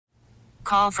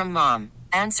Call from mom.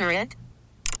 Answer it.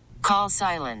 Call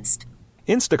silenced.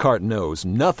 Instacart knows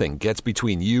nothing gets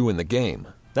between you and the game.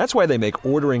 That's why they make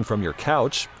ordering from your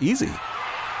couch easy.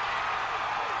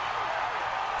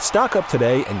 Stock up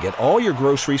today and get all your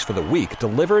groceries for the week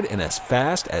delivered in as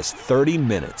fast as 30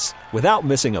 minutes without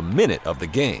missing a minute of the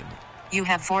game. You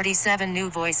have 47 new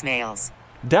voicemails.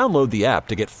 Download the app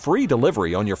to get free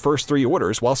delivery on your first 3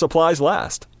 orders while supplies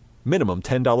last. Minimum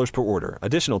 $10 per order.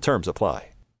 Additional terms apply.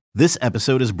 This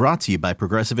episode is brought to you by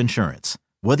Progressive Insurance.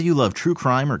 Whether you love true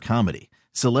crime or comedy,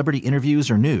 celebrity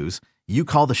interviews or news, you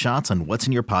call the shots on what's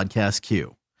in your podcast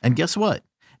queue. And guess what?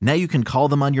 Now you can call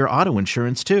them on your auto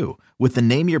insurance too with the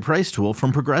Name Your Price tool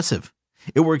from Progressive.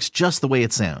 It works just the way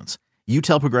it sounds. You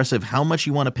tell Progressive how much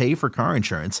you want to pay for car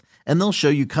insurance, and they'll show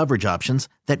you coverage options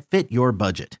that fit your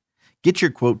budget. Get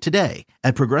your quote today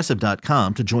at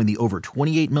Progressive.com to join the over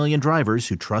 28 million drivers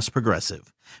who trust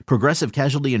Progressive. Progressive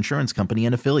Casualty Insurance Company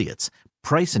and Affiliates.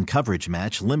 Price and coverage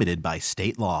match limited by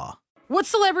state law. What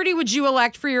celebrity would you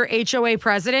elect for your HOA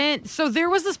president? So there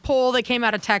was this poll that came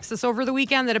out of Texas over the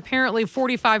weekend that apparently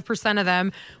 45% of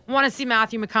them want to see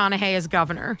Matthew McConaughey as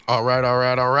governor. All right.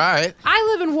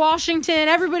 I live in Washington.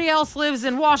 Everybody else lives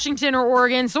in Washington or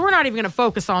Oregon, so we're not even going to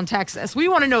focus on Texas. We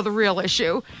want to know the real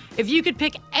issue. If you could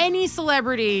pick any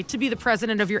celebrity to be the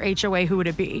president of your HOA, who would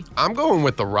it be? I'm going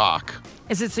with The Rock.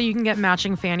 Is it so you can get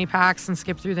matching fanny packs and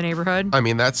skip through the neighborhood? I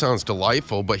mean, that sounds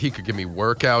delightful, but he could give me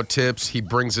workout tips. He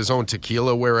brings his own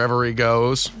tequila wherever he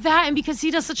goes. That, and because he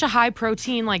does such a high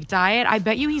protein diet, I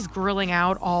bet you he's grilling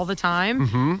out all the time.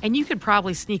 Mm-hmm. And you could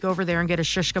probably sneak over there and get a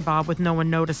shish kebab with no one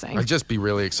noticing. I'd just be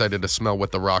really excited to smell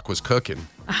what The Rock was cooking.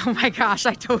 Oh my gosh,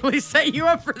 I totally set you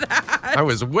up for that. I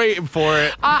was waiting for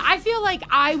it. I feel like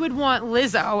I would want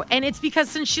Lizzo, and it's because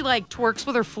since she twerks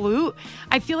with her flute,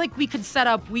 I feel like we could set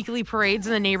up weekly parades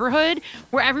in the neighborhood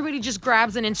where everybody just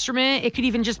grabs an instrument. It could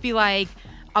even just be a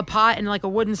pot and a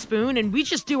wooden spoon, and we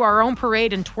just do our own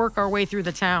parade and twerk our way through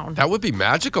the town. That would be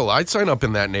magical. I'd sign up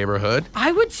in that neighborhood.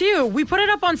 I would too. We put it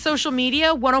up on social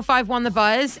media, 105.1 The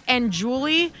Buzz, and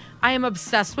Julie, I am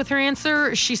obsessed with her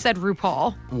answer. She said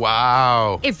RuPaul.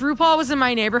 Wow. If RuPaul was in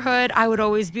my neighborhood, I would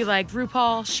always be like,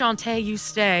 RuPaul, Shantae, you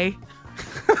stay.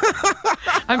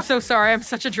 I'm so sorry. I'm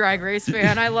such a Drag Race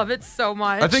fan. I love it so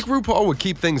much. I think RuPaul would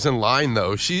keep things in line,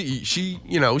 though. She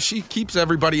keeps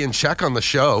everybody in check on the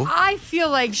show. I feel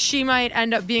like she might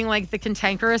end up being the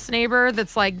cantankerous neighbor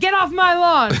that's get off my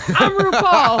lawn. I'm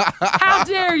RuPaul. How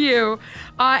dare you?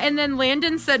 And then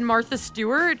Landon said Martha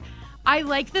Stewart. I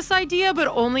like this idea, but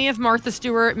only if Martha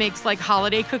Stewart makes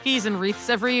holiday cookies and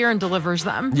wreaths every year and delivers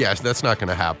them. Yes, that's not going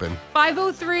to happen.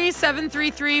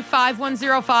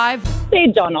 503-733-5105. Say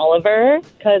John Oliver,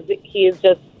 because he's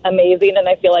just amazing, and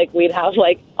I feel like we'd have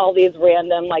all these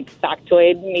random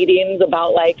factoid meetings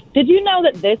about did you know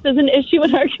that this is an issue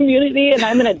in our community? And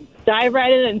I'm going to dive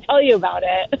right in and tell you about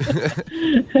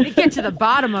it. He'd get to the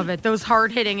bottom of it, those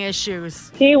hard-hitting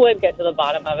issues. He would get to the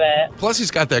bottom of it. Plus,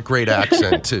 he's got that great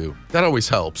accent, too. That always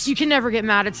helps. You can never get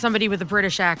mad at somebody with a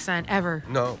British accent, ever.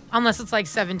 No. Unless it's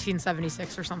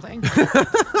 1776 or something.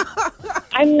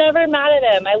 I'm never mad at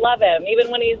him. I love him. Even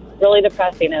when he's really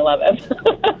depressing, I love him.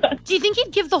 Do you think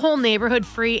he'd give the whole neighborhood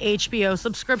free HBO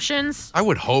subscriptions? I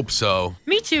would hope so.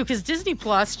 Me too, because Disney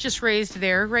Plus just raised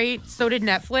their rate. So did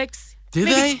Netflix. Did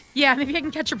they? Yeah, maybe I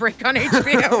can catch a break on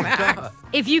HBO Max. God.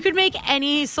 If you could make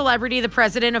any celebrity the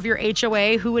president of your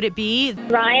HOA, who would it be?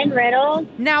 Ryan Reynolds.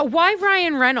 Now, why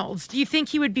Ryan Reynolds? Do you think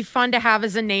he would be fun to have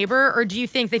as a neighbor, or do you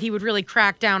think that he would really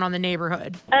crack down on the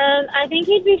neighborhood? I think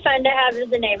he'd be fun to have as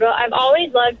a neighbor. I've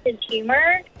always loved his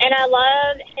humor, and I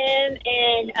love him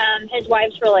and his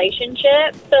wife's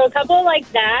relationship. So a couple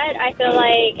like that, I feel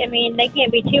they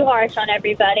can't be too harsh on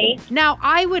everybody. Now,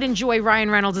 I would enjoy Ryan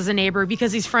Reynolds as a neighbor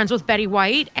because he's friends with Betty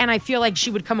White, and I feel like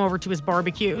she would come over to his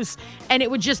barbecues, and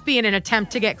it would just be in an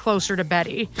attempt to get closer to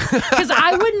Betty. Because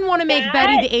I wouldn't want to make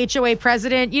Betty the HOA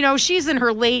president. She's in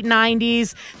her late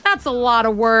 90s. That's a lot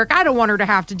of work. I don't want her to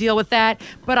have to deal with that,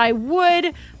 but I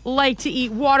would like to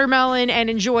eat watermelon and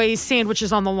enjoy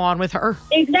sandwiches on the lawn with her.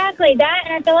 Exactly that,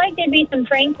 and I feel like there'd be some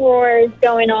prank wars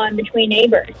going on between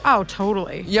neighbors. Oh,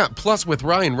 totally. Yeah, plus with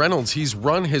Ryan Reynolds, he's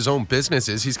run his own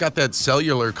businesses. He's got that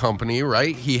cellular company,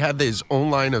 right? He had his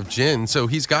own line of gin, so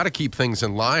he's got to keep things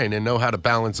in line and know how to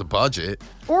balance a budget.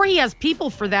 or he has people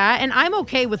for that, and I'm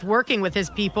okay with working with his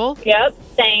people. Yep,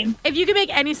 same. If you could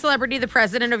make any celebrity the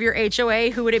president of your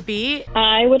HOA, who would it be?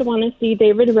 I would want to see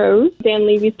David Rose, Dan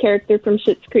Levy's character from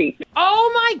Schitt's Creek.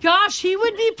 Oh my gosh, he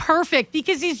would be perfect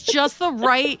because he's just the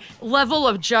right level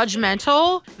of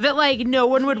judgmental that like no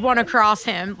one would want to cross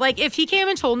him. Like if he came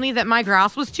and told me that my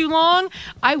grass was too long,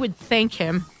 I would thank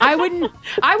him. I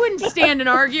wouldn't stand and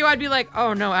argue. I'd be like,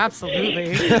 "Oh no,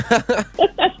 absolutely."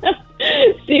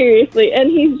 Seriously, and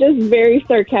he's just very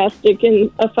sarcastic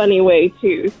in a funny way,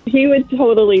 too. He would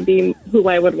totally be who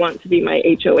I would want to be my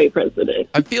HOA president.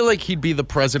 I feel like he'd be the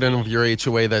president of your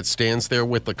HOA that stands there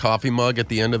with the coffee mug at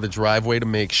the end of the driveway to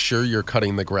make sure you're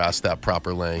cutting the grass that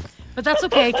proper length. But that's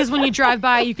okay, because when you drive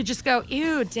by, you could just go,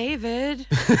 "Ew, David."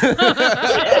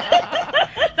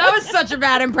 That was such a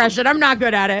bad impression. I'm not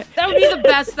good at it. That would be the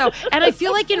best, though. And I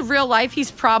feel like in real life,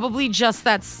 he's probably just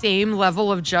that same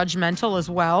level of judgmental as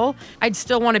well. I'd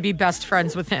still want to be best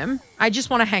friends with him. I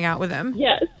just want to hang out with him.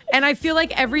 Yes. And I feel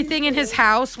like everything in his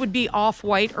house would be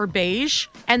off-white or beige,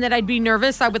 and that I'd be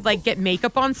nervous. I would like get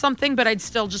makeup on something, but I'd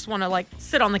still just want to like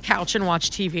sit on the couch and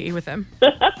watch TV with him.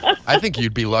 I think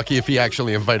you'd be lucky if he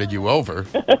actually invited you over.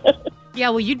 Yeah,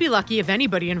 well, you'd be lucky if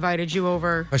anybody invited you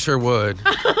over. I sure would.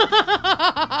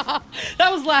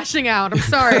 That was lashing out. I'm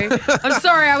sorry.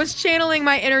 I was channeling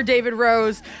my inner David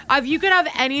Rose. If you could have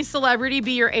any celebrity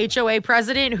be your HOA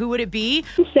president, who would it be?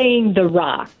 I'm saying The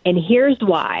Rock, and here's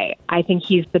why I think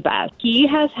he's the best. He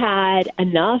has had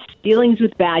enough dealings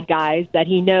with bad guys that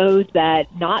he knows that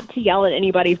not to yell at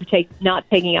anybody for not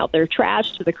taking out their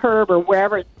trash to the curb or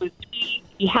wherever it's supposed to be.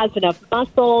 He has enough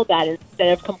muscle that instead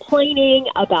of complaining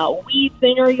about weeds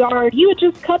in your yard, he would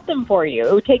just cut them for you.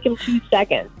 It would take him 2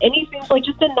 seconds. And he seems like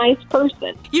just a nice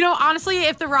person. You know, honestly,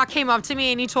 if The Rock came up to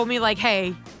me and he told me, like,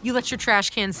 "Hey, you let your trash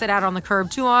can sit out on the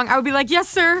curb too long," I would be like, "Yes,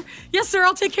 sir. Yes, sir.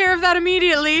 I'll take care of that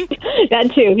immediately."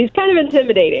 That too. He's kind of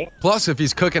intimidating. Plus, if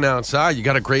he's cooking outside, you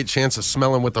got a great chance of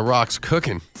smelling what The Rock's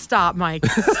cooking. Stop, Mike.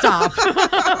 Stop.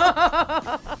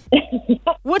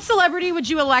 What celebrity would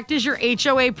you elect as your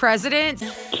HOA president?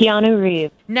 Keanu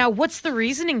Reeves. Now, what's the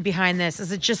reasoning behind this?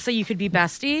 Is it just so you could be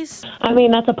besties? I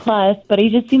mean, that's a plus, but he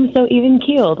just seems so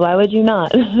even-keeled. Why would you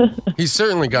not? He's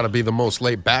certainly got to be the most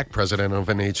laid-back president of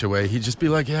an HOA. He'd just be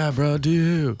like, "Yeah, bro, do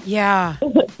you?" Yeah.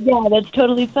 Yeah, that's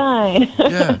totally fine.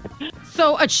 Yeah.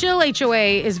 So a chill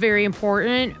HOA is very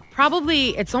important.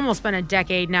 Probably, it's almost been a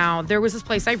decade now. There was this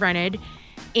place I rented,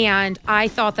 and I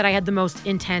thought that I had the most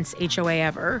intense HOA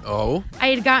ever. Oh? I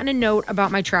had gotten a note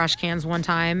about my trash cans one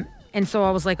time, and so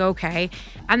I was like, okay.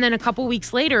 And then a couple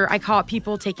weeks later, I caught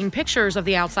people taking pictures of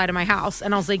the outside of my house,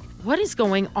 and I was like, what is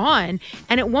going on?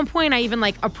 And at one point, I even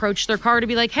like approached their car to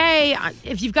be like, "Hey,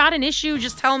 if you've got an issue,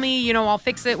 just tell me, you know, I'll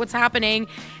fix it. What's happening?"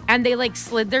 And they like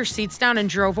slid their seats down and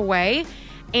drove away.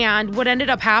 And what ended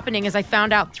up happening is I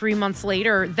found out 3 months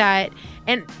later that,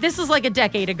 and this is like a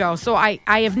decade ago, so I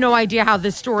have no idea how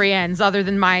this story ends other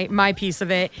than my piece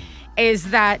of it,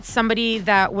 is that somebody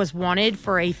that was wanted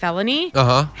for a felony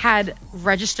had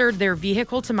registered their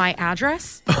vehicle to my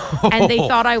address, and they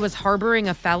thought I was harboring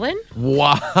a felon.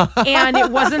 Wow. And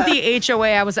it wasn't the HOA.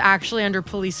 I was actually under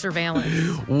police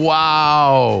surveillance.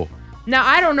 Wow. Now,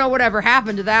 I don't know whatever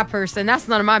happened to that person. That's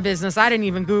none of my business. I didn't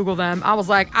even Google them. I was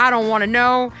like, I don't want to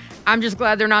know. I'm just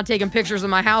glad they're not taking pictures of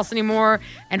my house anymore.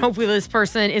 And hopefully this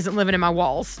person isn't living in my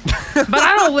walls. But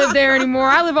I don't live there anymore.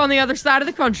 I live on the other side of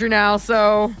the country now.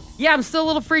 So, yeah, I'm still a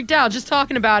little freaked out just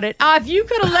talking about it. If you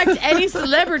could elect any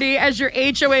celebrity as your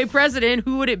HOA president,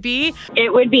 who would it be?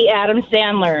 It would be Adam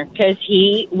Sandler, because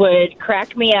he would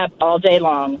crack me up all day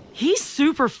long. He's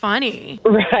super funny.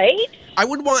 Right? I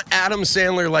would want Adam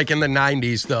Sandler like in the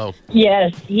 90s, though.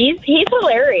 Yes, he's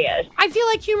hilarious. I feel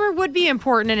like humor would be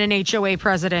important in an HOA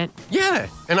president. Yeah,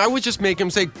 and I would just make him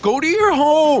say, "Go to your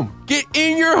home. Get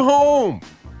in your home."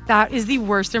 That is the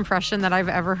worst impression that I've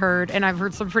ever heard, and I've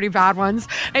heard some pretty bad ones.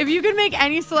 If you could make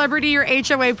any celebrity your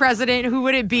HOA president, who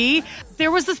would it be?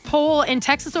 There was this poll in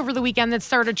Texas over the weekend that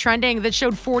started trending that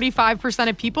showed 45%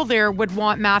 of people there would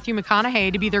want Matthew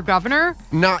McConaughey to be their governor.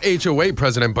 Not HOA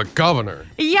president, but governor.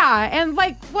 Yeah, and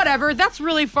like, whatever, that's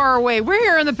really far away. We're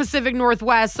here in the Pacific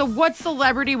Northwest, so what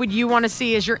celebrity would you want to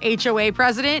see as your HOA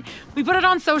president? We put it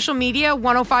on social media,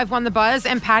 1051 The Buzz,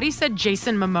 and Patty said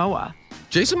Jason Momoa.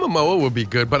 Jason Momoa would be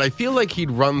good, but I feel like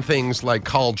he'd run things like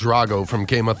Khal Drogo from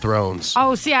Game of Thrones.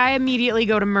 Oh, see, I immediately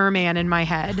go to Merman in my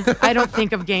head. I don't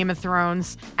think of Game of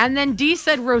Thrones. And then Dee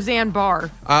said Roseanne Barr.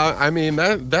 I mean,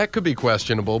 that could be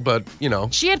questionable, but, you know.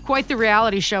 She had quite the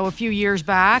reality show a few years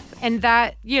back, and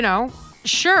that, you know,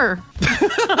 sure.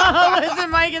 Listen,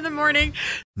 Mike in the morning.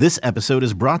 This episode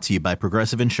is brought to you by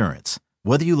Progressive Insurance.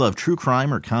 Whether you love true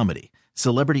crime or comedy,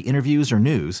 celebrity interviews or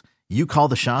news, You call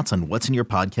the shots on what's in your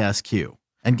podcast queue.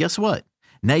 And guess what?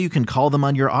 Now you can call them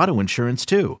on your auto insurance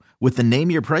too with the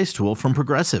Name Your Price tool from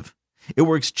Progressive. It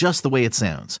works just the way it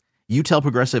sounds. You tell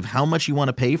Progressive how much you want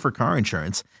to pay for car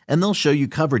insurance, and they'll show you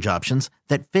coverage options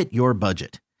that fit your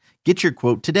budget. Get your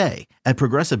quote today at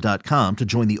Progressive.com to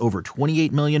join the over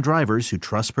 28 million drivers who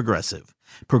trust Progressive.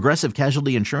 Progressive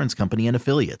Casualty Insurance Company and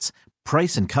Affiliates.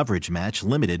 Price and coverage match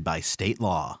limited by state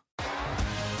law.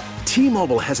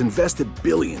 T-Mobile has invested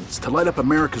billions to light up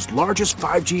America's largest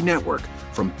 5G network,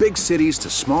 from big cities to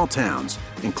small towns,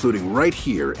 including right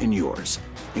here in yours.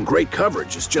 And great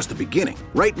coverage is just the beginning.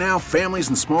 Right now, families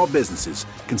and small businesses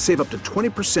can save up to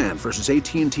 20% versus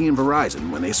AT&T and Verizon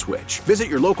when they switch. Visit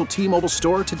your local T-Mobile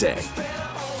store today.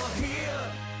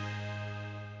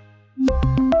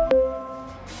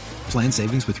 Plan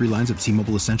savings with 3 lines of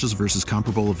T-Mobile Essentials versus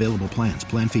comparable available plans.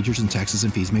 Plan features and taxes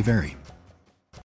and fees may vary.